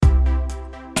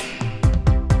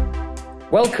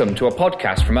Welcome to a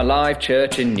podcast from Alive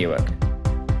Church in Newark.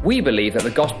 We believe that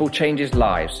the gospel changes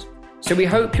lives, so we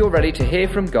hope you're ready to hear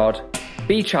from God,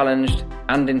 be challenged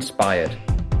and inspired.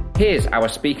 Here's our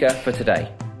speaker for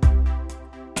today.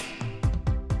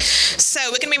 So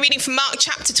we're going to be reading from Mark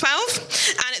chapter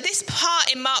 12, and at this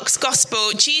part in Mark's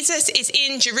gospel, Jesus is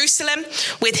in Jerusalem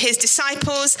with his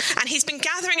disciples, and he's been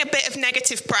gathering a bit of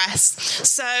negative press.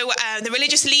 So the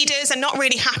religious leaders are not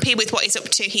really happy with what he's up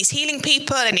to. He's healing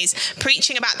people and he's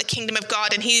preaching about the kingdom of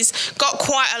God, and he's got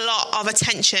quite a lot of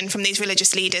attention from these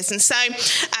religious leaders. And so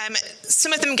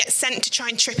some of them get sent to try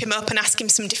and trip him up and ask him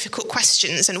some difficult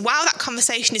questions. And while that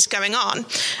conversation is going on,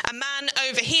 a man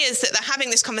overhears that they're having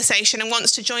this conversation and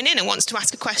wants to join in and wants to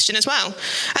ask a question as well.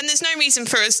 And there's no reason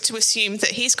for us to assume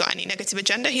that he's got any negative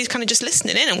agenda. He's kind of just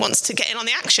listening in and wants to get in on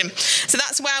the action. So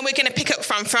that's where we're going to pick up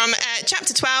from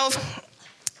chapter 12,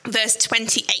 verse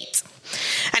 28.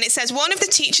 And it says, one of the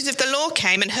teachers of the law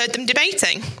came and heard them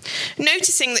debating.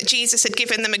 Noticing that Jesus had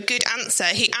given them a good answer,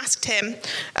 he asked him,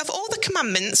 of all the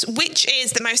commandments, which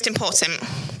is the most important?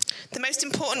 The most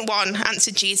important one,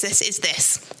 answered Jesus, is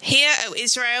this. Hear, O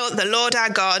Israel, the Lord our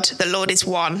God, the Lord is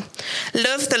one.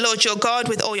 Love the Lord your God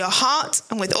with all your heart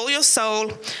and with all your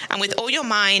soul and with all your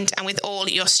mind and with all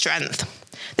your strength.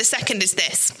 The second is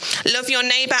this. Love your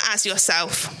neighbour as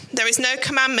yourself. There is no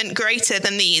commandment greater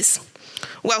than these.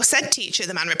 Well said, teacher,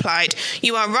 the man replied.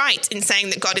 You are right in saying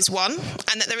that God is one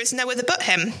and that there is no other but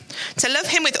him. To love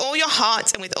him with all your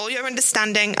heart and with all your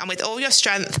understanding and with all your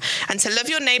strength, and to love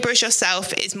your neighbour as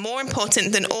yourself is more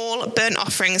important than all burnt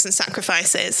offerings and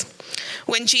sacrifices.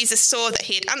 When Jesus saw that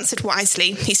he had answered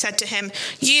wisely, he said to him,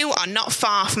 you are not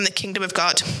far from the kingdom of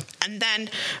God.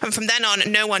 And from then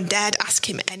on, no one dared ask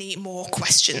him any more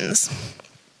questions.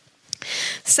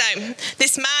 So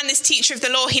this man, this teacher of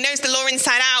the law, he knows the law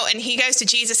inside out, and he goes to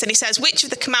Jesus and he says, which of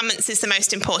the commandments is the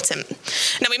most important?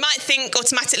 Now we might think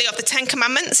automatically of the 10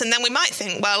 commandments, and then we might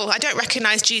think, well, I don't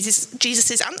recognize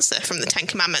Jesus's answer from the 10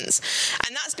 commandments.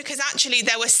 And that's because actually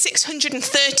there were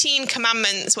 613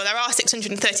 commandments. Well, there are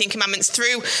 613 commandments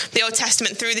through the Old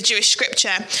Testament, through the Jewish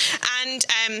scripture,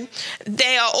 and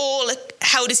they are all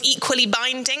held as equally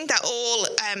binding.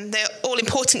 They're all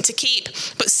important to keep,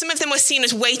 but some of them were seen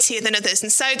as weightier than others.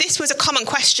 And so this was a common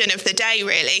question of the day,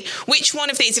 really. Which one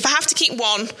of these, if I have to keep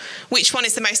one, which one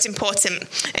is the most important?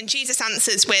 And Jesus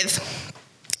answers with,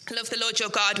 love the Lord your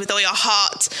God with all your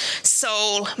heart,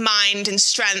 soul, mind and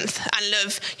strength, and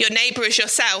love your neighbour as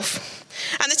yourself.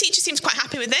 And the teacher seems quite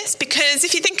happy with this, because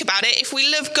if you think about it, if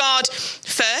we love God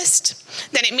first,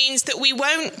 then it means that we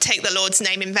won't take the Lord's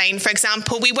name in vain. For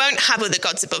example, we won't have other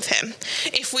gods above him.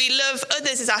 If we love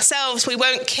others as ourselves, we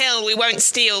won't kill, we won't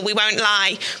steal, we won't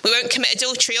lie, we won't commit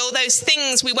adultery. All those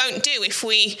things we won't do if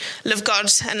we love God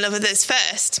and love others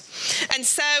first. And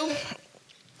so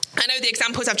I know the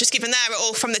examples I've just given there are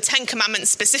all from the 10 commandments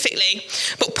specifically,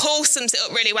 but Paul sums it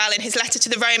up really well in his letter to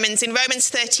the Romans. In Romans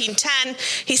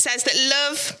 13:10, he says that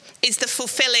love is the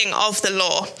fulfilling of the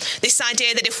law. This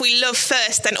idea that if we love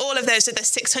first, then all of those other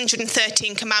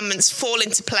 613 commandments fall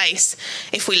into place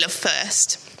if we love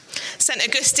first. St.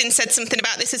 Augustine said something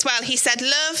about this as well. He said,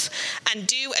 love and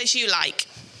do as you like.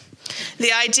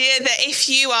 The idea that if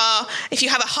you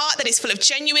have a heart that is full of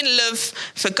genuine love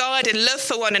for God and love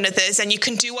for one another, then you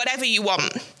can do whatever you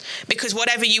want, because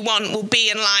whatever you want will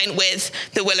be in line with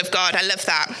the will of God. I love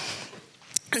that.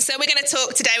 And so we're going to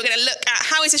talk today, we're going to look at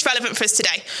how is this relevant for us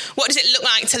today? What does it look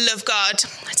like to love God,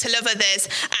 to love others,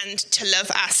 and to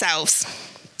love ourselves?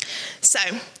 So,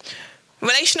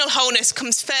 relational wholeness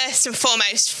comes first and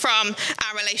foremost from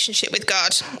our relationship with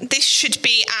God. This should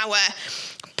be our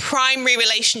primary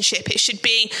relationship. It should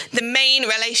be the main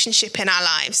relationship in our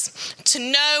lives. To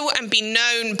know and be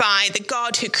known by the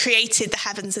God who created the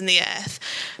heavens and the earth.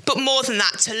 But more than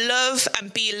that, to love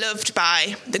and be loved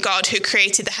by the God who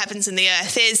created the heavens and the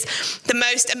earth is the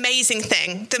most amazing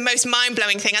thing, the most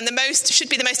mind-blowing thing, and should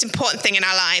be the most important thing in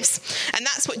our lives. And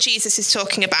that's what Jesus is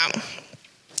talking about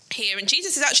here. And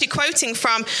Jesus is actually quoting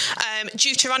from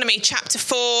Deuteronomy chapter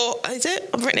 4, is it?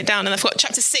 I've written it down and I've got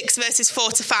chapter 6 verses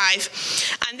 4 to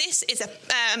 5. And this is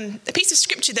a piece of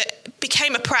scripture that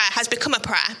has become a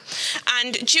prayer.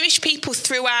 And Jewish people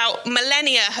throughout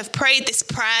millennia have prayed this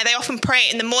prayer. They often pray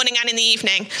it in the morning and in the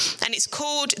evening. And it's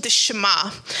called the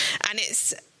Shema. And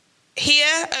it's, hear,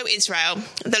 O Israel,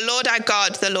 the Lord our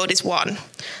God, the Lord is one.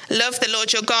 Love the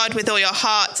Lord your God with all your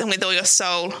heart and with all your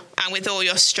soul and with all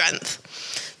your strength.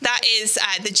 That is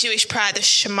the Jewish prayer, the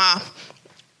Shema.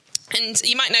 And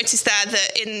you might notice there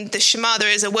that in the Shema there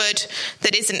is a word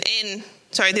that isn't in,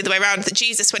 the other way around, that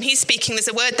Jesus, when he's speaking, there's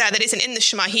a word there that isn't in the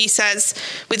Shema. He says,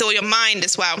 with all your mind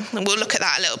as well. And we'll look at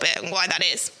that a little bit and why that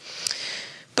is.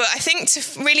 But I think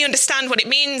to really understand what it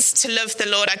means to love the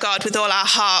Lord our God with all our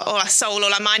heart, all our soul,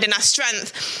 all our mind and our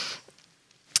strength,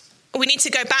 we need to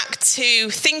go back to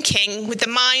thinking with the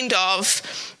mind of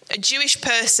a Jewish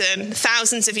person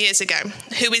thousands of years ago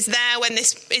who was there when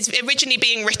this is originally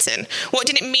being written. What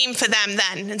did it mean for them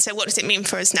then? And so what does it mean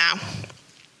for us now?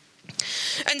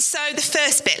 And so the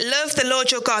first bit, love the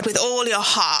Lord your God with all your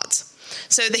heart.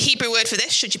 So the Hebrew word for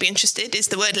this, should you be interested, is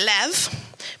the word lev,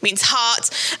 means heart.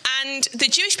 And the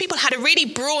Jewish people had a really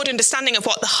broad understanding of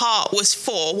what the heart was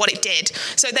for, what it did.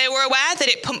 So they were aware that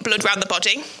it pumped blood around the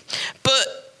body,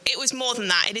 but it was more than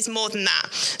that. It is more than that.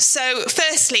 So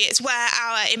firstly, it's where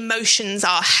our emotions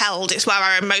are held. It's where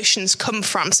our emotions come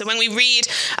from. So when we read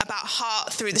about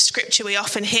heart through the scripture, we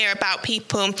often hear about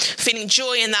people feeling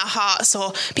joy in their hearts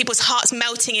or people's hearts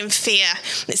melting in fear.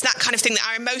 It's that kind of thing, that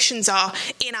our emotions are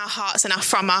in our hearts and are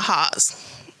from our hearts.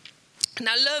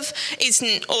 Now, love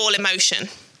isn't all emotion,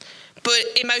 but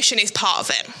emotion is part of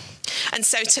it. And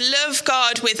so to love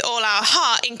God with all our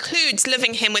heart includes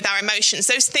loving him with our emotions,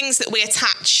 those things that we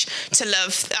attach to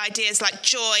love, ideas like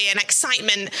joy and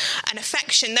excitement and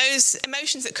affection, those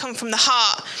emotions that come from the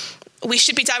heart, we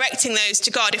should be directing those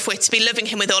to God if we're to be loving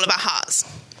him with all of our hearts.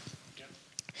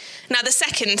 Now, the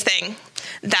second thing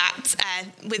that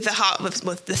with the heart,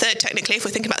 well, the third technically, if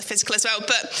we're thinking about the physical as well,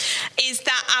 but is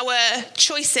that our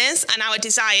choices and our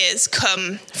desires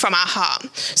come from our heart.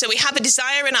 So we have a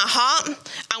desire in our heart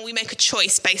and we make a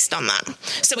choice based on that.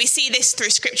 So we see this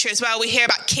through scripture as well. We hear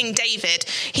about King David.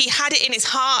 He had it in his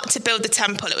heart to build the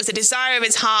temple. It was a desire of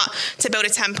his heart to build a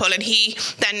temple, and he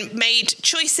then made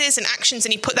choices and actions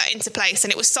and he put that into place.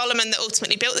 And it was Solomon that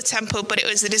ultimately built the temple, but it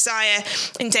was the desire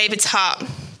in David's heart.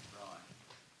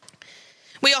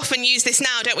 We often use this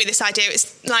now, don't we, this idea?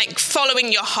 It's like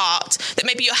following your heart, that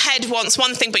maybe your head wants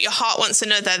one thing, but your heart wants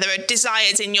another. There are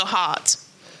desires in your heart.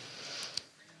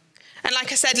 And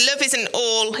like I said, love isn't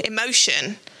all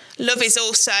emotion. Love is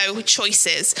also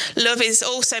choices. Love is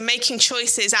also making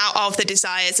choices out of the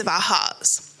desires of our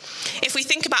hearts. If we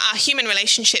think about our human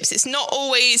relationships, it's not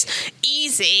always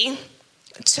easy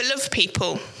to love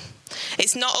people.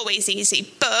 It's not always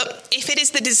easy, but if it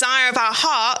is the desire of our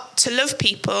heart to love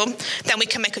people, then we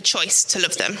can make a choice to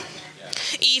love them.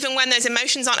 Even when those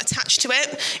emotions aren't attached to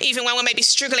it, even when we're maybe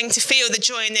struggling to feel the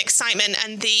joy and the excitement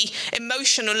and the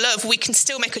emotional love, we can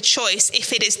still make a choice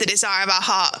if it is the desire of our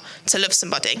heart to love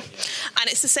somebody. And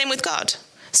it's the same with God.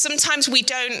 Sometimes we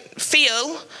don't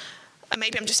feel, and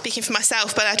maybe I'm just speaking for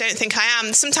myself, but I don't think I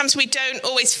am, sometimes we don't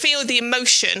always feel the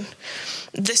emotion,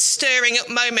 the stirring up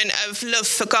moment of love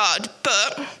for God.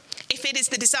 But if it is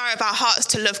the desire of our hearts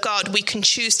to love God, we can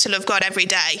choose to love God every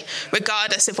day,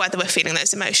 regardless of whether we're feeling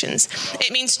those emotions.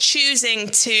 It means choosing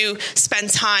to spend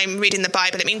time reading the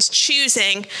Bible. It means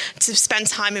choosing to spend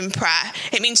time in prayer.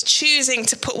 It means choosing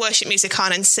to put worship music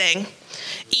on and sing,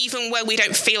 even when we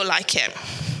don't feel like it.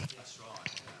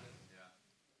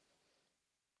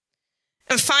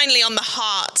 And finally, on the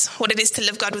heart, what it is to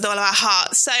love God with all of our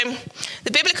heart. So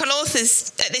the biblical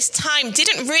authors at this time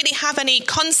didn't really have any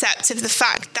concept of the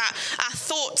fact that our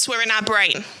thoughts were in our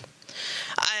brain.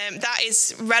 That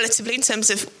is relatively, in terms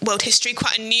of world history,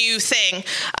 quite a new thing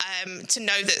to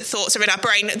know that thoughts are in our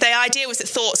brain. The idea was that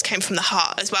thoughts came from the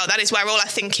heart as well. That is where all our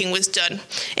thinking was done,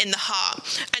 in the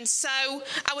heart. And so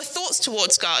our thoughts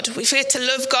towards God, if we're to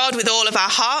love God with all of our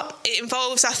heart, it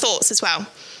involves our thoughts as well.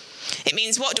 It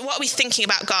means what are we thinking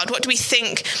about God? What do we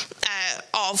think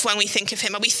of when we think of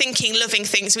him? Are we thinking loving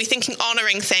things? Are we thinking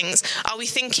honouring things? Are we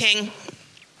thinking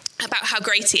about how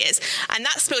great he is? And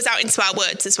that spills out into our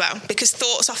words as well, because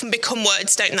thoughts often become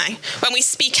words, don't they? When we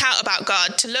speak out about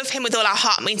God, to love him with all our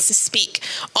heart means to speak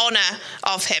honour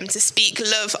of him, to speak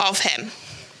love of him.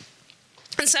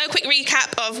 And so a quick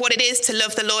recap of what it is to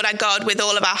love the Lord our God with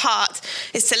all of our heart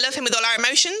is to love him with all our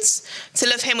emotions, to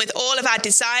love him with all of our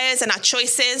desires and our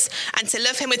choices, and to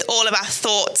love him with all of our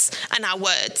thoughts and our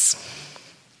words.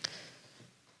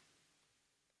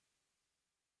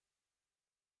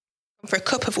 I'm for a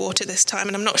cup of water this time,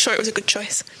 and I'm not sure it was a good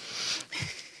choice.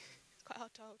 Quite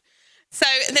hard to hold. So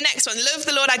the next one, love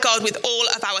the Lord our God with all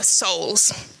of our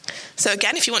souls. So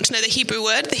again, if you want to know the Hebrew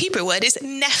word is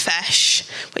nephesh,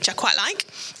 which I quite like.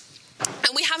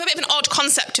 And we have a bit of an odd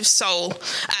concept of soul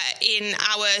in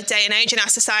our day and age, in our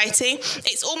society.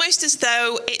 It's almost as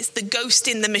though it's the ghost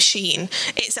in the machine.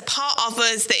 It's a part of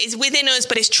us that is within us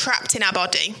but is trapped in our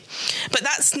body. But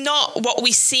that's not what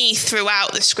we see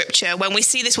throughout the scripture. When we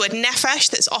see this word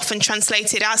nephesh that's often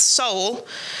translated as soul,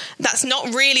 that's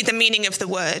not really the meaning of the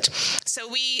word. So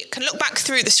we can look back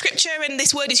through the scripture, and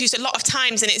this word is used a lot of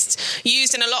times and it's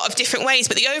used in a lot of different ways.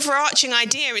 But the overarching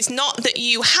idea is not that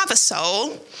you have a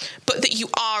soul, but that you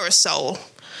are a soul.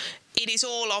 It is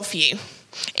all of you.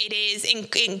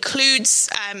 It includes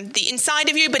the inside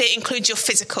of you, but it includes your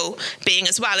physical being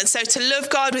as well. And so to love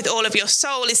God with all of your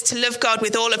soul is to love God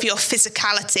with all of your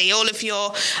physicality, all of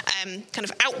your kind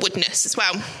of outwardness as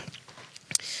well.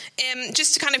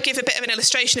 Just to kind of give a bit of an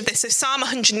illustration of this, so Psalm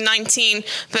 119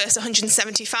 verse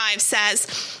 175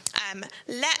 says,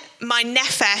 let my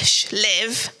nephesh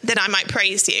live that I might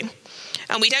praise you.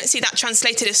 And we don't see that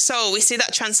translated as soul, we see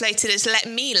that translated as let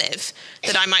me live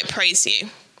that I might praise you.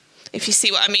 If you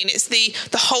see what I mean, it's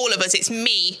the whole of us, it's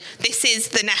me. This is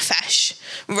the nephesh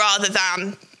rather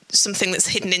than something that's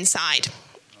hidden inside.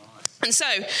 And so,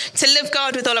 to love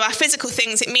God with all of our physical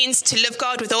things, it means to love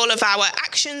God with all of our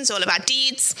actions, all of our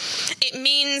deeds. It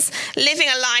means living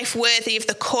a life worthy of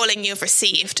the calling you've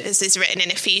received, as is written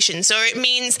in Ephesians. Or it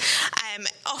means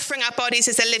offering our bodies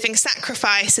as a living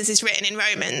sacrifice, as is written in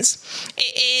Romans.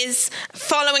 It is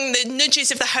following the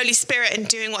nudges of the Holy Spirit and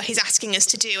doing what he's asking us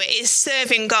to do. It is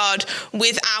serving God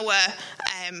with our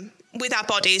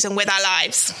bodies and with our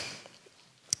lives.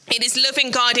 It is loving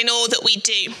God in all that we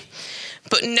do,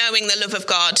 but knowing the love of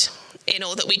God in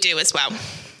all that we do as well.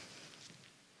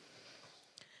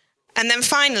 And then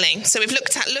finally, so we've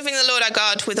looked at loving the Lord our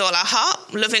God with all our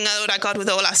heart, loving the Lord our God with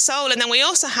all our soul, and then we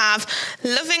also have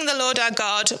loving the Lord our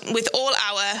God with all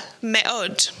our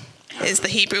me'od, is the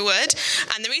Hebrew word.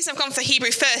 And the reason I've gone for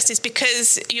Hebrew first is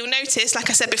because you'll notice, like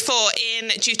I said before, in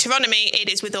Deuteronomy, it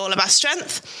is with all of our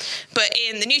strength. But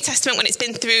in the New Testament, when it's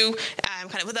been through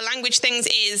kind of other language things,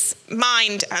 is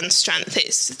mind and strength.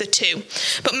 It's the two.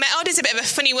 But me'od is a bit of a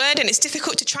funny word, and it's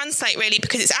difficult to translate, really,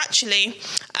 because it's actually,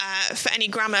 for any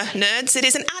grammar nerds, it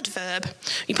is an adverb.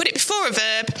 You put it before a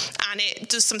verb, and it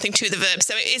does something to the verb.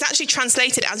 So it is actually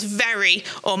translated as very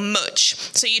or much.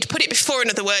 So you'd put it before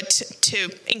another word to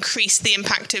increase the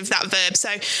impact of that verb. So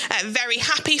very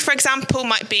happy, for example,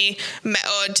 might be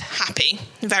me'od happy.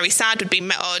 Very sad would be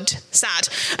me'od sad.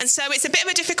 And so it's a bit of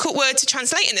a difficult word to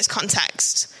translate in this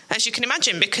context, as you can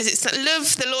imagine, because it's that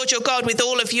love the Lord your God with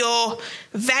all of your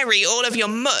all of your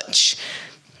much.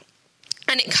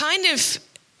 And it kind of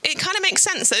makes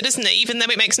sense though, doesn't it? Even though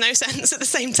it makes no sense at the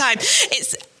same time.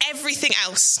 It's everything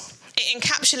else. It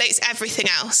encapsulates everything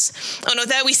else. And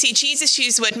although we see Jesus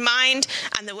use the word mind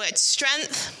and the word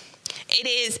strength, it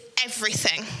is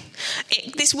everything.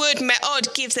 This word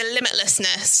me'od gives a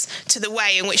limitlessness to the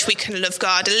way in which we can love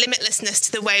God, a limitlessness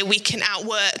to the way we can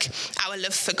outwork our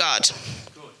love for God.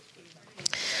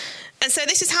 And so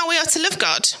this is how we are to love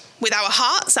God, with our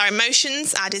hearts, our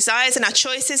emotions, our desires and our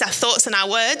choices, our thoughts and our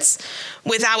words,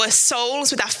 with our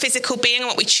souls, with our physical being and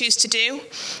what we choose to do,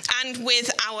 and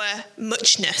with our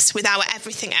muchness, with our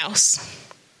everything else.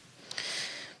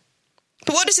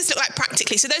 But what does this look like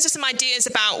practically? So those are some ideas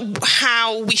about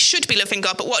how we should be loving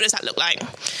God, but what does that look like?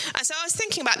 And so I was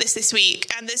thinking about this week,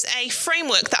 and there's a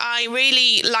framework that I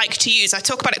really like to use. I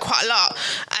talk about it quite a lot,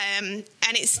 and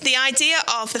it's the idea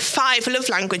of the 5 love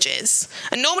languages.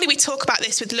 And normally we talk about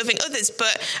this with loving others,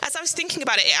 but as I was thinking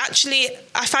about it,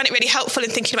 I found it really helpful in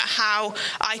thinking about how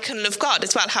I can love God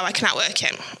as well, how I can outwork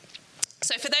him.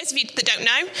 So for those of you that don't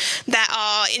know, there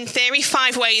are, in theory,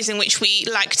 5 ways in which we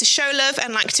like to show love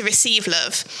and like to receive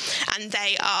love. And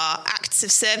they are acts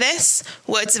of service,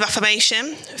 words of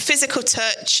affirmation, physical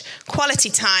touch, quality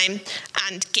time,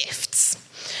 and gifts.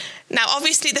 Now,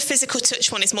 obviously, the physical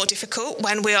touch one is more difficult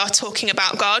when we are talking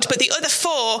about God, but the other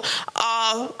 4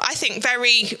 are, I think,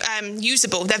 very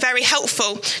usable. They're very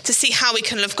helpful to see how we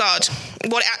can love God,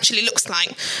 what it actually looks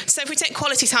like. So if we take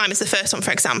quality time as the first one,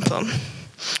 for example,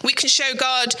 we can show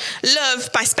God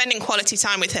love by spending quality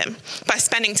time with him, by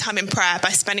spending time in prayer, by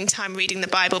spending time reading the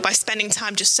Bible, by spending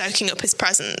time just soaking up his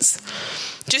presence.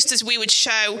 Just as we would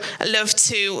show love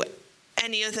to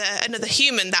another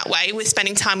human that way, with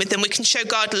spending time with them, we can show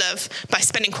God love by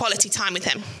spending quality time with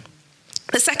him.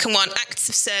 The second one, acts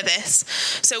of service.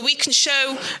 So we can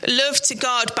show love to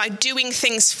God by doing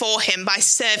things for him, by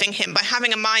serving him, by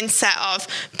having a mindset of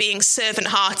being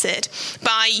servant-hearted,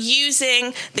 by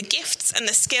using the gifts and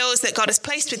the skills that God has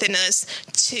placed within us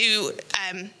to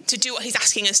do what he's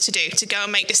asking us to do, to go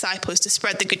and make disciples, to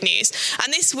spread the good news.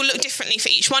 And this will look differently for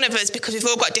each one of us because we've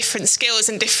all got different skills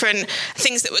and different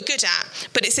things that we're good at.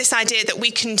 But it's this idea that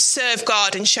we can serve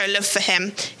God and show love for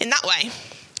him in that way.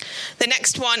 The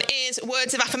next one is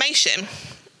words of affirmation.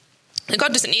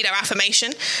 God doesn't need our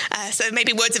affirmation, so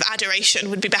maybe words of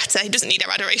adoration would be better. He doesn't need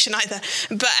our adoration either.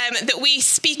 But that we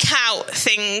speak out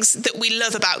things that we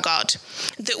love about God,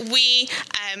 that we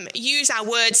use our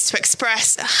words to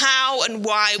express how and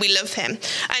why we love him.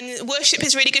 And worship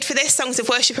is really good for this. Songs of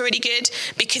worship are really good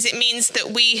because it means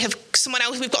that we've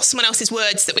got someone else's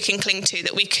words that we can cling to,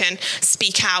 that we can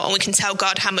speak out, and we can tell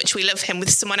God how much we love him with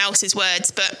someone else's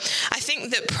words. But I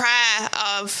think that prayer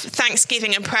of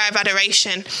thanksgiving and prayer of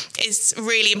adoration is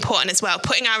really important as well,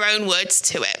 putting our own words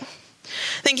to it.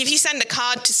 I think if you send a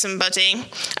card to somebody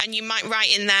and you might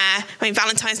write in there,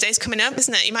 Valentine's Day is coming up,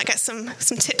 isn't it? You might get some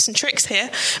tips and tricks here.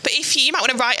 But if you might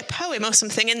want to write a poem or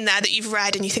something in there that you've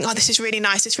read and you think, oh, this is really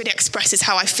nice, this really expresses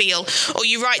how I feel. Or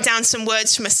you write down some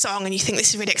words from a song and you think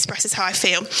this really expresses how I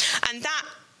feel. And that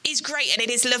is great and it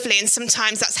is lovely. And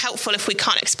sometimes that's helpful if we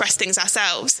can't express things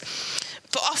ourselves.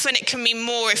 But often it can mean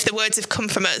more if the words have come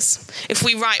from us, if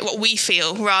we write what we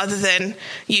feel rather than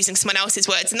using someone else's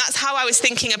words. And that's how I was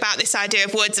thinking about this idea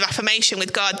of words of affirmation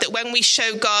with God, that when we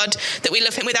show God that we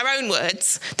love him with our own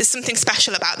words, there's something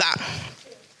special about that.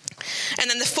 And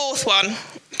then the fourth one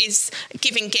is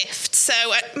giving gifts. So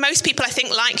most people, I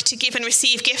think, like to give and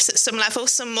receive gifts at some level,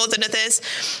 some more than others.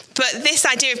 But this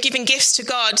idea of giving gifts to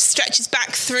God stretches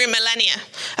back through millennia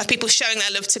of people showing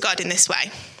their love to God in this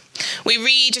way. We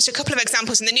read just a couple of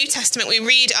examples in the New Testament. We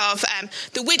read of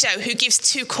the widow who gives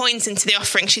 2 coins into the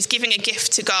offering. She's giving a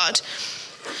gift to God.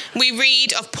 We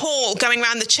read of Paul going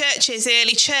around the churches, the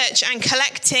early church, and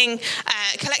collecting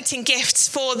gifts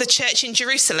for the church in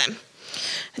Jerusalem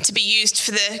to be used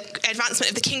for the advancement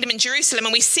of the kingdom in Jerusalem.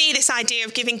 And we see this idea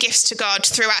of giving gifts to God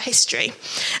throughout history.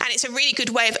 And it's a really good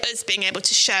way of us being able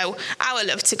to show our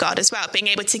love to God as well, being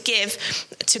able to give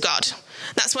to God.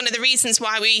 That's one of the reasons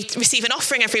why we receive an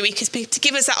offering every week, is to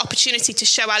give us that opportunity to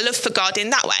show our love for God in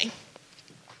that way.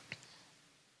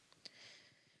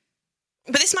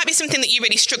 But this might be something that you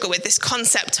really struggle with, this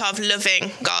concept of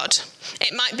loving God.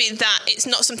 It might be that it's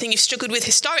not something you've struggled with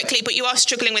historically, but you are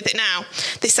struggling with it now,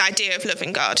 this idea of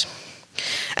loving God.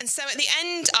 And so at the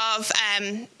end of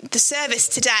the service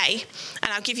today,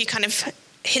 and I'll give you kind of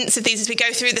hints of these as we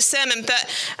go through the sermon,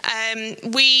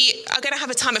 but we are going to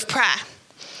have a time of prayer.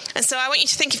 And so I want you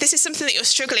to think, if this is something that you're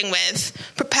struggling with,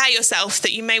 prepare yourself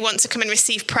that you may want to come and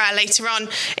receive prayer later on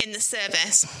in the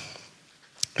service.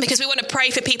 Because we want to pray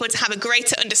for people to have a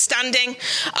greater understanding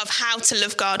of how to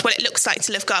love God, what it looks like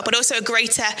to love God, but also a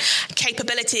greater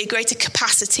capability, a greater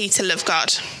capacity to love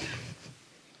God.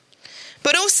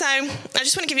 But also, I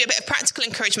just want to give you a bit of practical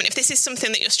encouragement. If this is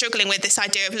something that you're struggling with, this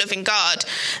idea of loving God,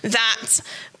 that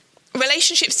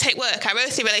relationships take work. Our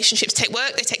earthly relationships take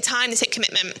work, they take time, they take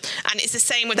commitment. And it's the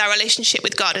same with our relationship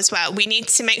with God as well. We need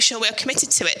to make sure we're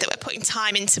committed to it, that we're putting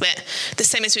time into it, the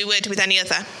same as we would with any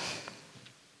other.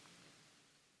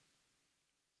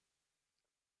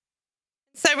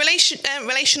 So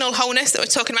relational wholeness that we're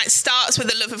talking about starts with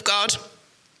the love of God,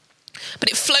 but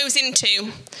it flows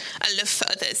into a love for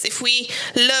others. If we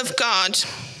love God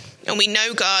and we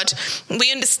know God,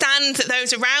 we understand that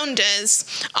those around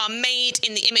us are made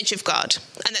in the image of God,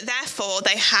 and that therefore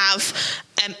they have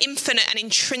infinite and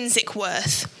intrinsic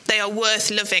worth. They are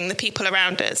worth loving, the people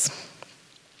around us.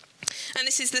 And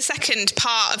this is the second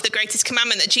part of the greatest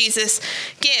commandment that Jesus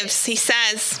gives. He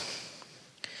says,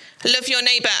 love your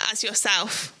neighbour as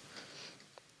yourself.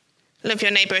 Love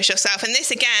your neighbour as yourself. And this,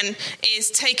 again,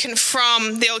 is taken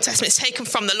from the Old Testament. It's taken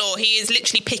from the law. He is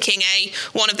literally picking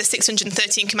one of the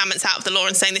 613 commandments out of the law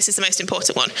and saying this is the most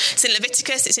important one. It's in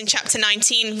Leviticus. It's in chapter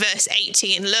 19, verse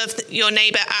 18. Love your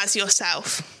neighbour as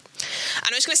yourself. And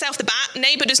I'm just going to say off the bat,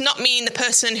 neighbour does not mean the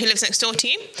person who lives next door to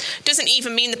you. It doesn't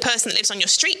even mean the person that lives on your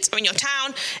street or in your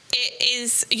town. It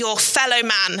is your fellow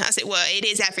man, as it were. It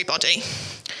is everybody.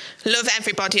 Love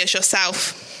everybody as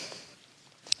yourself.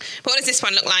 But what does this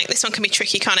one look like? This one can be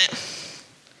tricky, can't it?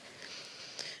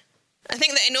 I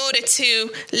think that in order to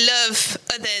love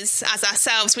others as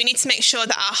ourselves, we need to make sure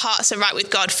that our hearts are right with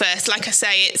God first. Like I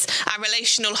say, it's our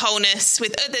relational wholeness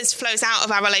with others flows out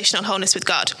of our relational wholeness with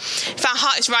God. If our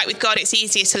heart is right with God, it's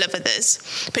easier to love others,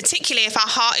 particularly if our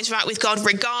heart is right with God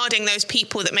regarding those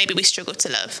people that maybe we struggle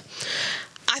to love.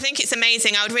 I think it's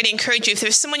amazing. I would really encourage you, if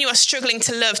there's someone you are struggling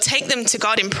to love, take them to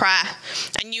God in prayer,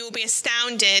 and you will be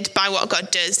astounded by what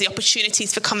God does, the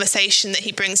opportunities for conversation that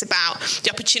he brings about, the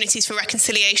opportunities for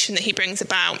reconciliation that he brings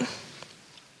about.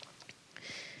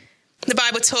 The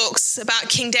Bible talks about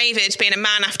King David being a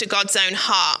man after God's own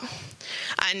heart.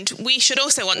 And we should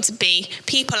also want to be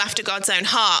people after God's own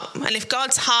heart. And if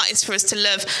God's heart is for us to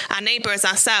love our neighbour as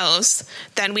ourselves,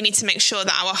 then we need to make sure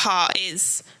that our heart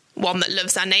is one that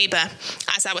loves our neighbour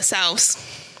as ourselves.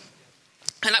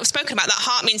 And like we've spoken about, that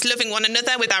heart means loving one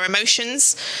another with our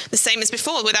emotions, the same as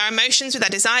before, with our emotions, with our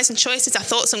desires and choices, our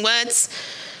thoughts and words,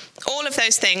 all of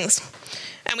those things.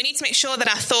 And we need to make sure that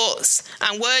our thoughts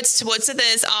and words towards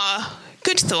others are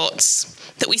good thoughts,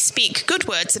 that we speak good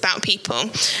words about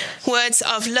people, words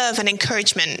of love and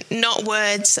encouragement, not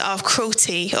words of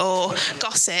cruelty or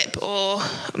gossip or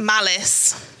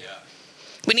malice.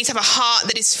 We need to have a heart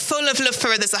that is full of love for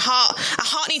others. Our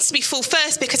heart needs to be full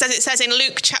first, because as it says in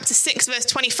Luke chapter 6, verse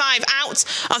 25, out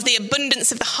of the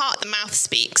abundance of the heart, the mouth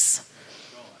speaks.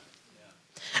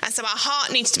 And so our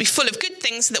heart needs to be full of good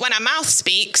things, so that when our mouth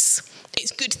speaks,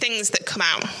 it's good things that come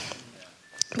out.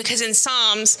 Because I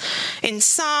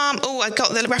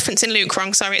got the reference in Luke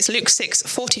wrong, sorry, it's Luke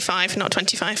 6:45, not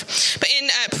 25. But in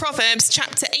Proverbs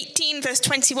chapter 18, verse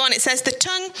 21, it says, the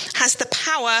tongue has the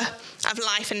power of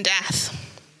life and death.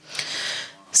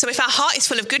 So if our heart is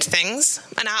full of good things,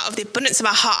 and out of the abundance of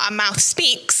our heart, our mouth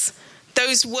speaks,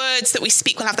 those words that we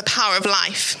speak will have the power of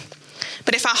life.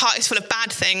 But if our heart is full of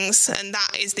bad things, and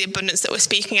that is the abundance that we're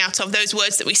speaking out of, those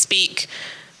words that we speak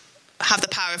have the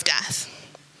power of death.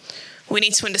 We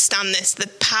need to understand this, the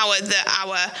power that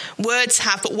our words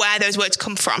have, but where those words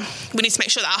come from. We need to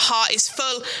make sure that our heart is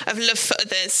full of love for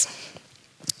others,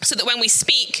 so that when we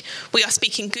speak, we are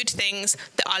speaking good things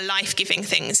that are life-giving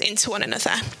things into one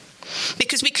another.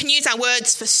 Because we can use our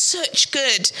words for such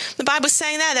good. The Bible's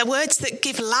saying they're words that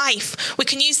give life. We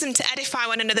can use them to edify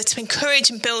one another, to encourage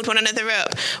and build one another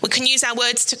up. We can use our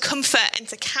words to comfort and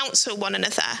to counsel one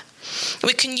another.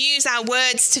 We can use our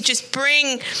words to just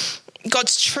bring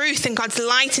God's truth and God's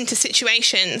light into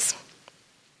situations.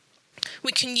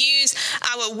 We can use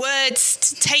our words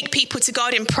to take people to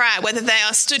God in prayer, whether they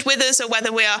are stood with us or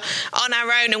whether we are on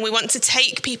our own and we want to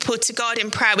take people to God in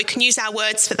prayer. We can use our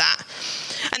words for that.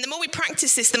 And the more we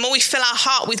practice this, the more we fill our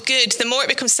heart with good, the more it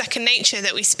becomes second nature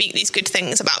that we speak these good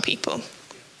things about people.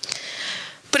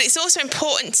 But it's also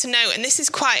important to note, and this is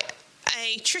quite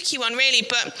a tricky one really,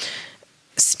 but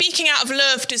speaking out of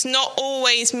love does not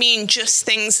always mean just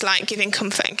things like giving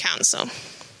comfort and counsel.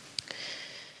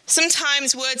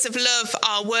 Sometimes words of love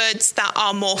are words that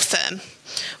are more firm,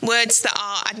 words that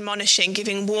are admonishing,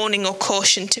 giving warning or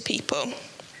caution to people.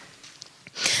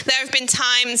 There have been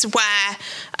times where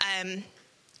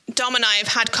Dom and I have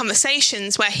had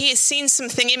conversations where he has seen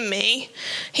something in me.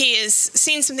 He has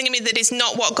seen something in me that is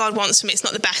not what God wants for me. It's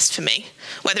not the best for me,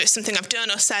 whether it's something I've done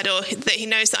or said or that he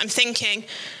knows that I'm thinking.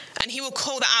 And he will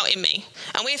call that out in me.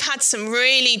 And we've had some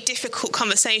really difficult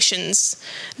conversations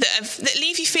that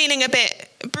leave you feeling a bit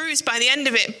bruised by the end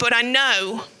of it. But I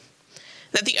know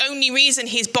that the only reason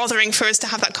he's bothering for us to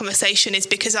have that conversation is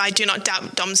because I do not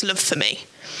doubt Dom's love for me.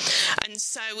 And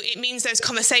so it means those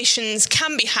conversations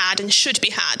can be had and should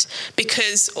be had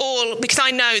because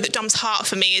I know that Dom's heart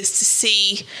for me is to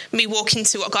see me walk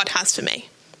into what God has for me.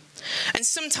 And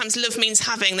sometimes love means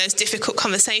having those difficult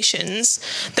conversations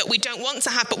that we don't want to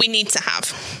have, but we need to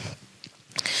have.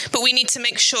 But we need to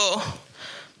make sure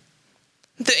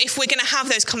that if we're going to have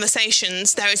those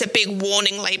conversations, there is a big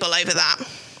warning label over that.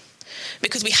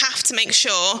 Because we have to make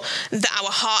sure that our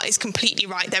heart is completely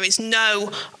right. There is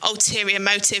no ulterior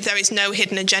motive. There is no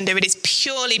hidden agenda. It is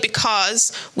purely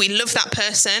because we love that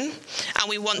person and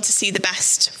we want to see the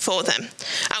best for them.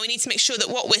 And we need to make sure that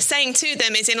what we're saying to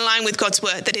them is in line with God's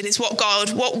word, that it is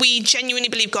what we genuinely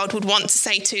believe God would want to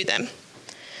say to them.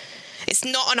 It's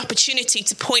not an opportunity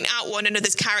to point out one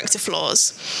another's character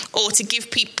flaws or to give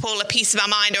people a piece of our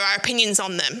mind or our opinions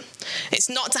on them. It's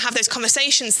not to have those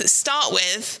conversations that start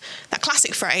with that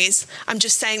classic phrase, I'm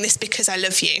just saying this because I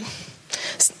love you.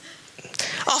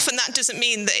 Often that doesn't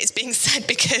mean that it's being said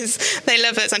because they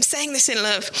love us. I'm saying this in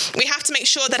love. We have to make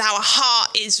sure that our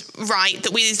heart is right,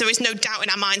 that there is no doubt in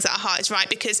our minds that our heart is right,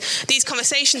 because these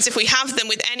conversations, if we have them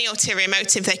with any ulterior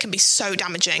motive, they can be so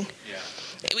damaging. Yeah.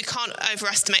 We can't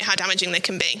overestimate how damaging they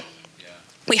can be. Yeah.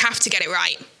 We have to get it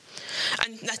right.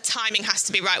 And the timing has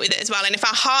to be right with it as well. And if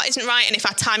our heart isn't right and if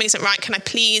our timing isn't right, can I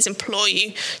please implore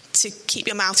you to keep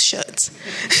your mouth shut?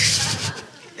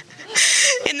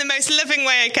 In the most loving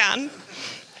way I can.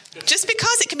 Just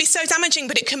because it can be so damaging,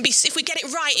 but it can be, if we get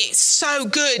it right, it's so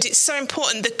good. It's so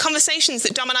important. The conversations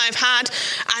that Dom and I have had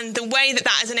and the way that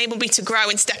has enabled me to grow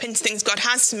and step into things God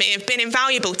has for me have been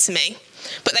invaluable to me.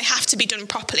 But they have to be done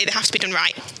properly. They have to be done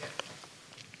right.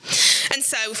 And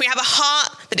so if we have a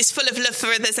heart that is full of love for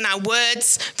others and our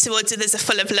words towards others are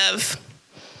full of love,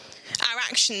 our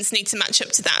actions need to match up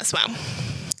to that as well.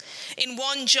 In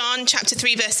 1 John chapter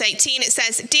 3, verse 18, it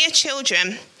says, "Dear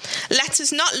children, let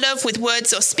us not love with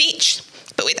words or speech,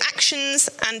 but with actions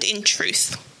and in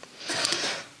truth."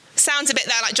 Sounds a bit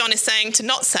there like John is saying to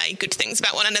not say good things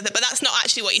about one another, but that's not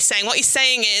actually what he's saying. What he's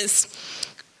saying is,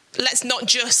 let's not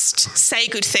just say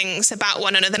good things about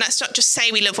one another. Let's not just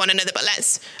say we love one another, but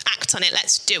let's act on it.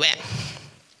 Let's do it.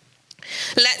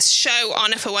 Let's show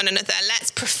honour for one another.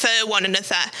 Let's prefer one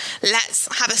another. Let's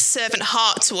have a servant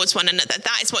heart towards one another.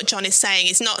 That is what John is saying.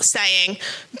 He's not saying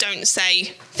don't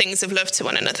say things of love to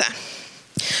one another.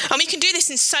 And we can do this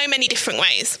in so many different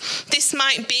ways. This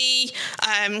might be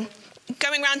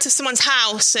going around to someone's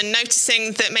house and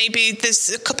noticing that maybe there's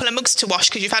a couple of mugs to wash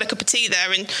because you've had a cup of tea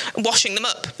there, and washing them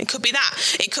up. It could be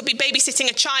that. It could be babysitting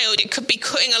a child. It could be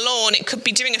cutting a lawn. It could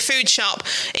be doing a food shop.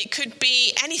 It could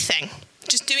be anything.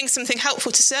 Just doing something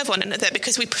helpful to serve one another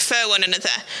because we prefer one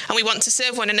another, and we want to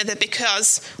serve one another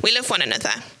because we love one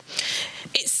another.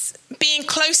 It's being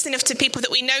close enough to people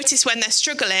that we notice when they're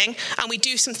struggling and we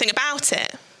do something about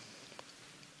it.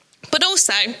 But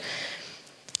also,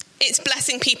 it's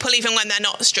blessing people even when they're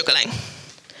not struggling.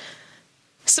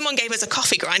 Someone gave us a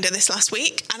coffee grinder this last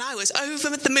week, and I was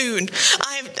over the moon.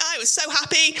 I was so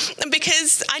happy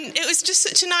because it was just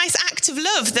such a nice act of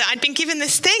love that I'd been given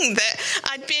this thing that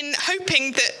I'd been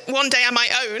hoping that one day I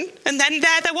might own, and then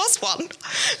there was one.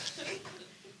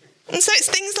 And so it's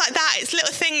things like that. It's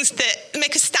little things that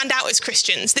make us stand out as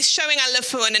Christians. This showing our love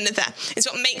for one another is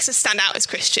what makes us stand out as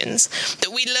Christians.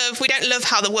 That we don't love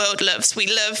how the world loves. We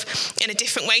love in a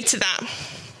different way to that.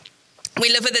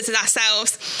 We love others as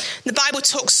ourselves. The Bible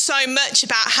talks so much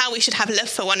about how we should have love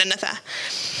for one another.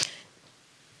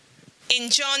 In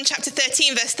John chapter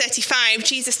 13, verse 35,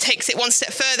 Jesus takes it one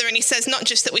step further, and he says not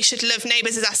just that we should love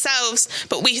neighbours as ourselves,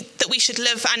 but that we should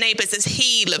love our neighbours as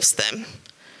he loves them,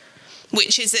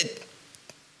 which is a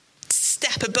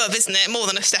step above, isn't it? More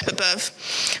than a step above.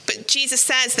 But Jesus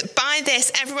says that by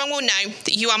this, everyone will know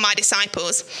that you are my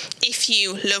disciples if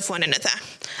you love one another.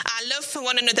 Our love for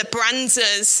one another brands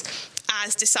us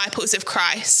as disciples of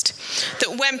Christ.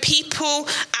 That when people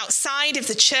outside of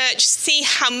the church see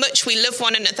how much we love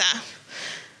one another,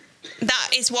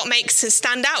 that is what makes us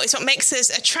stand out. It's what makes us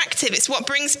attractive. It's what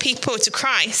brings people to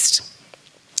Christ.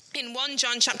 In 1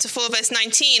 John chapter 4, verse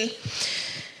 19,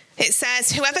 it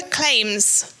says, whoever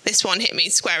claims, this one hit me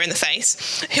square in the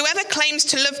face, whoever claims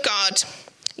to love God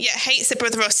yet hates a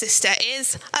brother or sister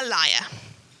is a liar.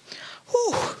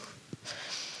 Whew.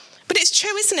 But it's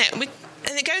true, isn't it?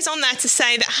 And it goes on there to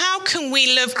say that how can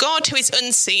we love God who is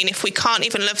unseen if we can't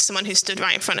even love someone who stood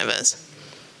right in front of us?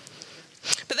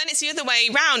 But then it's the other way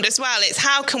round as well. It's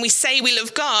how can we say we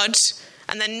love God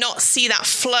and then not see that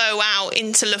flow out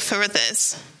into love for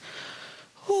others?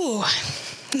 Ooh.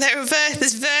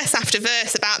 There's verse after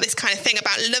verse about this kind of thing,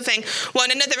 about loving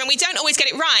one another. And we don't always get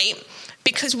it right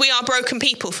because we are broken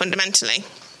people fundamentally.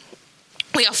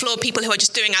 We are flawed people who are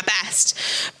just doing our best.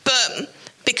 But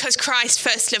because Christ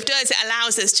first loved us, it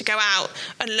allows us to go out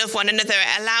and love one another.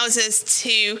 It allows us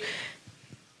to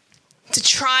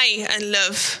try and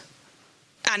love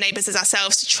our neighbours as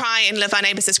ourselves, to try and love our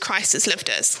neighbours as Christ has loved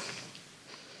us.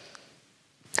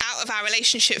 Out of our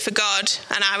relationship for God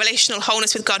and our relational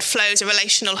wholeness with God flows a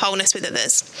relational wholeness with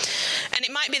others. And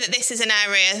it might be that this is an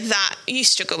area that you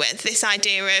struggle with, this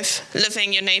idea of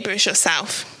loving your neighbour as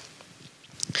yourself.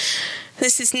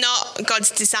 This is not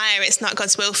God's desire, it's not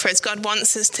God's will for us. God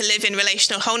wants us to live in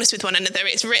relational wholeness with one another.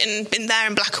 It's been there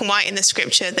in black and white in the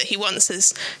scripture that he wants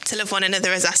us to love one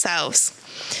another as ourselves.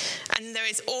 And there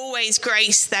is always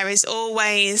grace, there is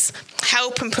always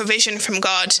help and provision from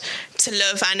God to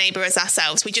love our neighbour as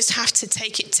ourselves. We just have to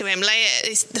take it to him, lay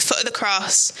it at the foot of the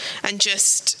cross and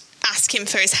just ask him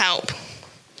for his help.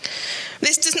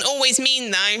 This doesn't always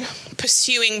mean, though,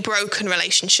 pursuing broken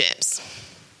relationships.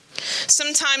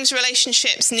 Sometimes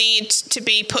relationships need to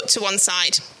be put to one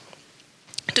side.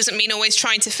 It doesn't mean always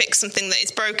trying to fix something that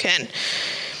is broken.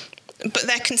 But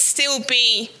there can still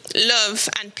be love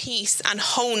and peace and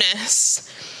wholeness,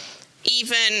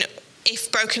 even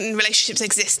if broken relationships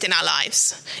exist in our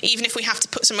lives. Even if we have to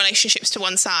put some relationships to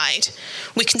one side,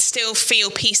 we can still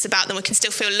feel peace about them. We can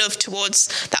still feel love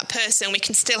towards that person. We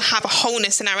can still have a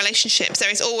wholeness in our relationships.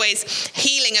 There is always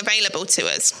healing available to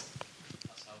us.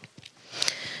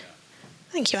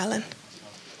 Thank you, Alan.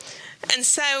 And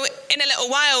so in a little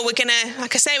while, we're going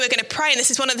to pray. And this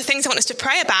is one of the things I want us to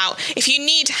pray about. If you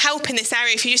need help in this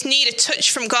area, if you just need a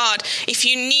touch from God, if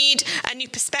you need a new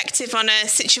perspective on a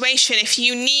situation, if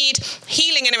you need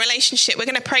healing in a relationship, we're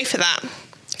going to pray for that.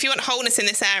 If you want wholeness in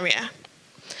this area.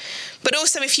 But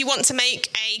also if you want to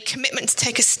make a commitment to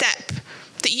take a step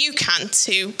that you can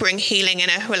to bring healing in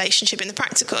a relationship in the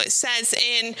practical. It says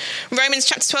in Romans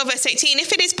chapter 12, verse 18,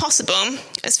 if it is possible,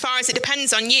 as far as it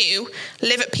depends on you,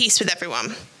 live at peace with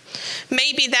everyone.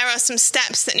 Maybe there are some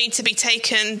steps that need to be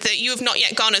taken that you have not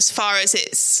yet gone as far as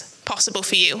it's possible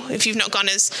for you, if you've not gone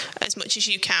as much as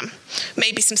you can.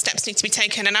 Maybe some steps need to be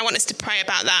taken, and I want us to pray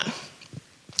about that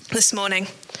this morning.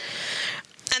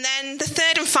 And then the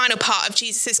third and final part of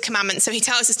Jesus' commandment. So he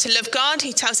tells us to love God,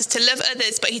 he tells us to love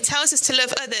others, but he tells us to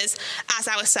love others as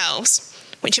ourselves,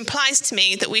 which implies to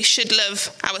me that we should love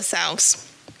ourselves.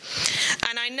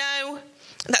 And I know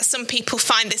that some people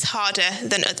find this harder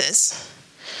than others.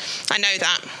 I know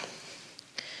that.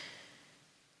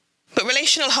 But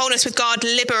relational wholeness with God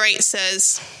liberates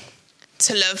us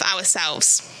to love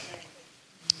ourselves.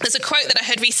 There's a quote that I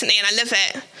heard recently and I love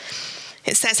it.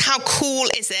 It says, "How cool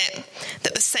is it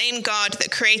that the same God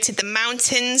that created the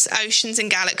mountains, oceans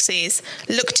and galaxies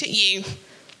looked at you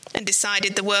and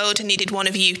decided the world needed one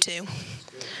of you too."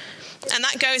 And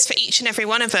that goes for each and every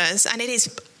one of us. And it is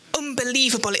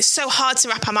unbelievable. It's so hard to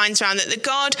wrap our minds around that the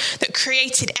God that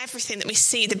created everything that we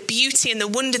see, the beauty and the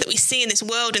wonder that we see in this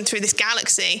world and through this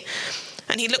galaxy,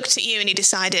 and he looked at you and he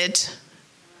decided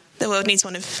the world needs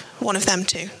one of them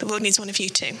too. The world needs one of you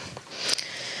too.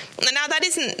 Now that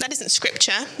isn't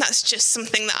scripture. That's just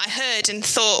something that I heard and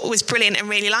thought was brilliant and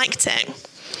really liked it.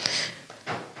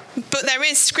 But there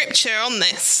is scripture on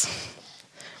this.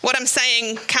 What I'm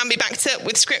saying can be backed up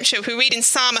with scripture. If we read in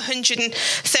Psalm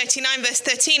 139 verse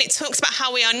 13, it talks about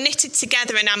how we are knitted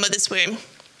together in our mother's womb,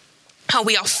 how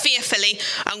we are fearfully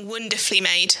and wonderfully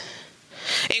made.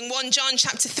 In 1 John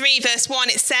chapter 3 verse 1,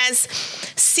 it says,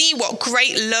 "See what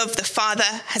great love the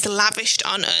Father has lavished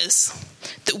on us,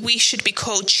 that we should be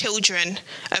called children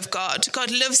of God." God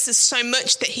loves us so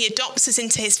much that he adopts us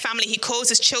into his family. He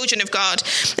calls us children of God.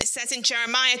 It says in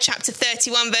Jeremiah chapter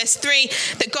 31 verse 3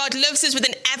 that God loves us with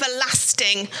an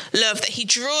everlasting love, that he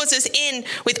draws us in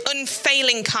with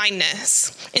unfailing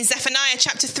kindness. In Zephaniah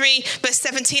chapter 3 verse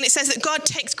 17, it says that God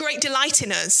takes great delight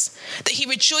in us, that he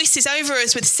rejoices over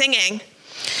us with singing.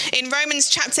 In Romans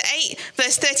chapter 8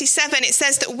 verse 37, it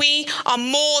says that we are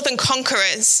more than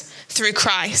conquerors through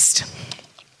Christ.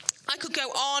 I could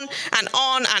go on and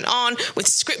on and on with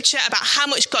scripture about how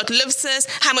much God loves us,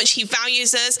 how much he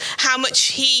values us, how much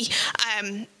he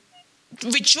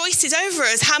rejoices over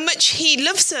us, how much he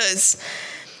loves us.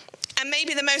 And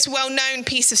maybe the most well-known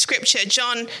piece of scripture,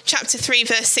 John chapter 3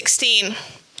 verse 16,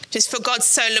 just "For God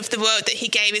so loved the world that he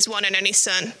gave his one and only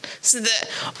son, so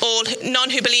that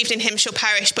none who believed in him shall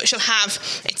perish but shall have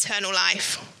eternal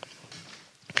life."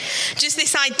 Just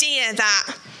this idea that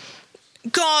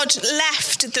God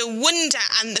left the wonder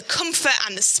and the comfort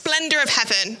and the splendor of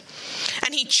heaven,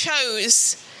 and he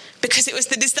chose, because it was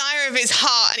the desire of his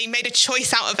heart and he made a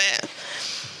choice out of it.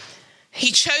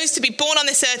 He chose to be born on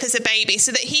this earth as a baby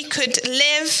so that he could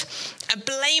live a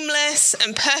blameless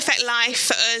and perfect life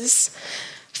for us.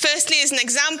 Firstly, as an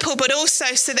example, but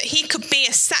also so that he could be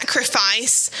a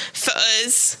sacrifice for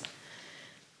us.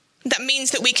 That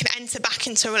means that we can enter back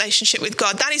into a relationship with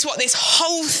God. That is what this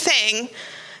whole thing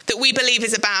that we believe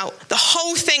is about. The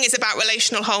whole thing is about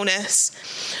relational wholeness.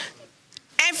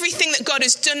 Everything that God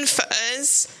has done for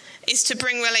us is to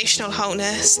bring relational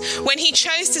wholeness. When he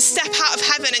chose to step out of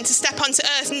heaven and to step onto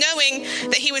earth knowing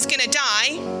that he was going to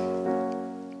die,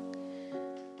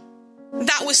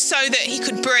 that was so that he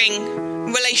could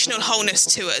bring relational wholeness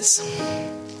to us.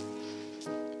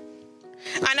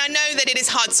 And I know that it is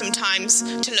hard sometimes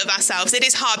to love ourselves. It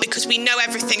is hard because we know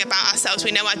everything about ourselves.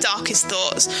 We know our darkest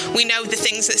thoughts. We know the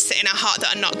things that sit in our heart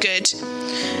that are not good.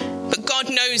 But God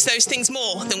knows those things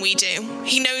more than we do.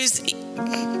 He knows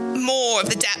more of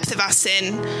the depth of our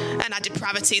sin and our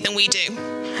depravity than we do.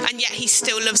 And yet he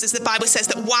still loves us. The Bible says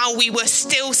that while we were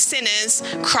still sinners,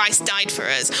 Christ died for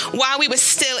us. While we were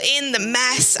still in the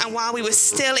mess and while we were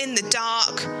still in the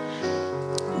dark,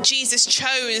 Jesus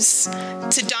chose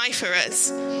to die for us.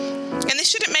 And this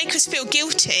shouldn't make us feel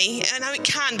guilty. I know it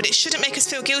can, but it shouldn't make us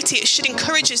feel guilty. It should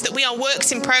encourage us that we are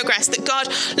works in progress, that God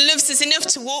loves us enough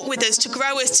to walk with us, to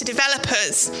grow us, to develop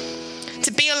us,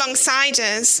 to be alongside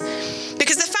us.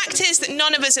 Because the fact is that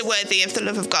none of us are worthy of the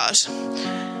love of God.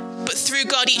 But through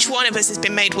God, each one of us has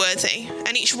been made worthy.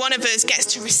 And each one of us gets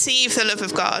to receive the love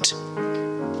of God,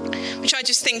 which I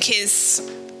just think is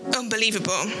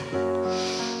unbelievable.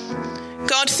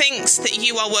 God thinks that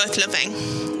you are worth loving.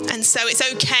 And so it's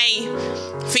okay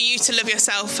for you to love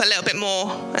yourself a little bit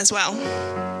more as well.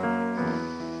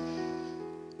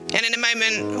 And in a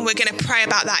moment, we're going to pray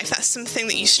about that. If that's something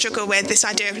that you struggle with, this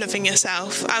idea of loving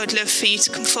yourself, I would love for you to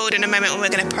come forward in a moment when we're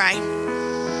going to pray.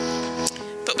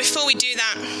 But before we do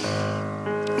that,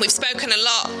 we've spoken a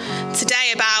lot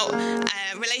today about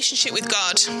relationship with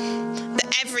God.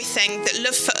 That everything, that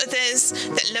love for others,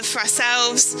 that love for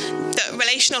ourselves, that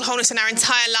relational wholeness in our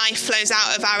entire life flows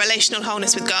out of our relational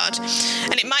wholeness with God.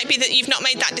 And it might be that you've not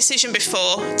made that decision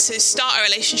before to start a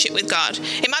relationship with God.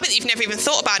 It might be that you've never even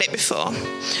thought about it before.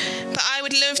 But I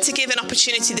would love to give an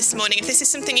opportunity this morning. If this is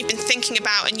something you've been thinking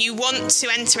about and you want to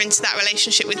enter into that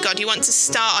relationship with God, you want to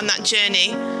start on that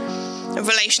journey of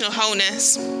relational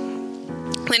wholeness,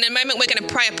 in a moment we're going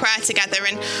to pray a prayer together,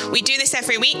 and we do this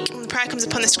every week. The prayer comes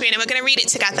up on the screen and we're going to read it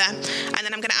together, and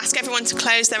then I'm going to ask everyone to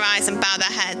close their eyes and bow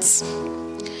their heads.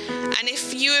 And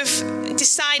if you have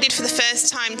decided for the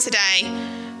first time today,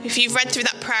 if you've read through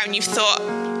that prayer and you've thought,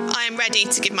 I am ready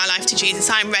to give my life to Jesus,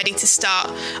 I am ready to start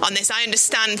on this, I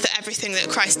understand that everything that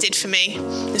Christ did for me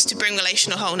is to bring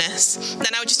relational wholeness,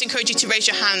 then I would just encourage you to raise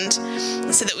your hand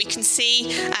so that we can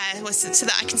see, so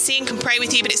that I can see and can pray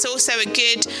with you. But it's also a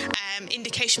good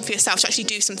indication for yourself to actually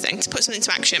do something, to put something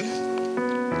into action.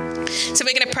 So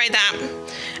we're going to pray that,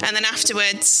 and then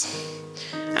afterwards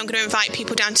I'm going to invite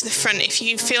people down to the front. If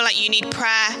you feel like you need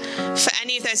prayer for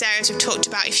any of those areas we've talked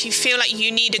about, if you feel like you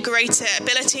need a greater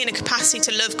ability and a capacity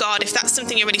to love God, if that's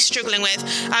something you're really struggling with,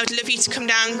 I would love you to come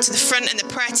down to the front, and the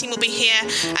prayer team will be here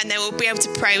and they will be able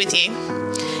to pray with you.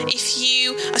 If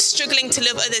you are struggling to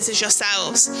love others as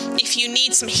yourselves, if you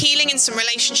need some healing in some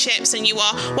relationships and you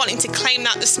are wanting to claim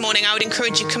that this morning, I would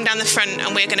encourage you to come down the front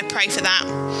and we're going to pray for that.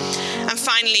 And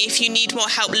finally, if you need more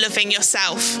help loving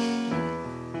yourself,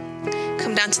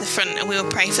 come down to the front and we will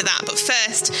pray for that. But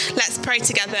first, let's pray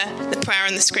together the prayer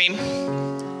on the screen.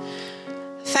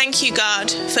 Thank you,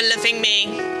 God, for loving me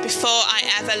before I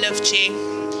ever loved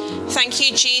you. Thank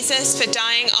you, Jesus, for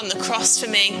dying on the cross for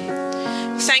me.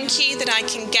 Thank you that I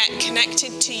can get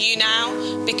connected to you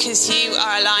now because you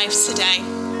are alive today.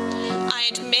 I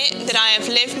admit that I have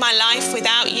lived my life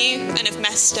without you and have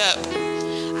messed up.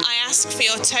 I ask for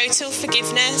your total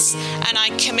forgiveness and I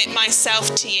commit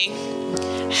myself to you.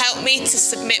 Help me to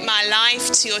submit my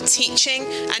life to your teaching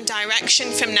and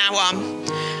direction from now on.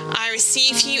 I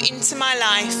receive you into my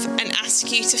life and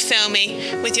ask you to fill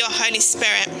me with your Holy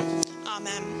Spirit.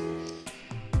 Amen.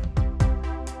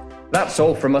 That's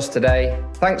all from us today.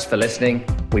 Thanks for listening.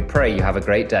 We pray you have a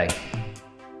great day.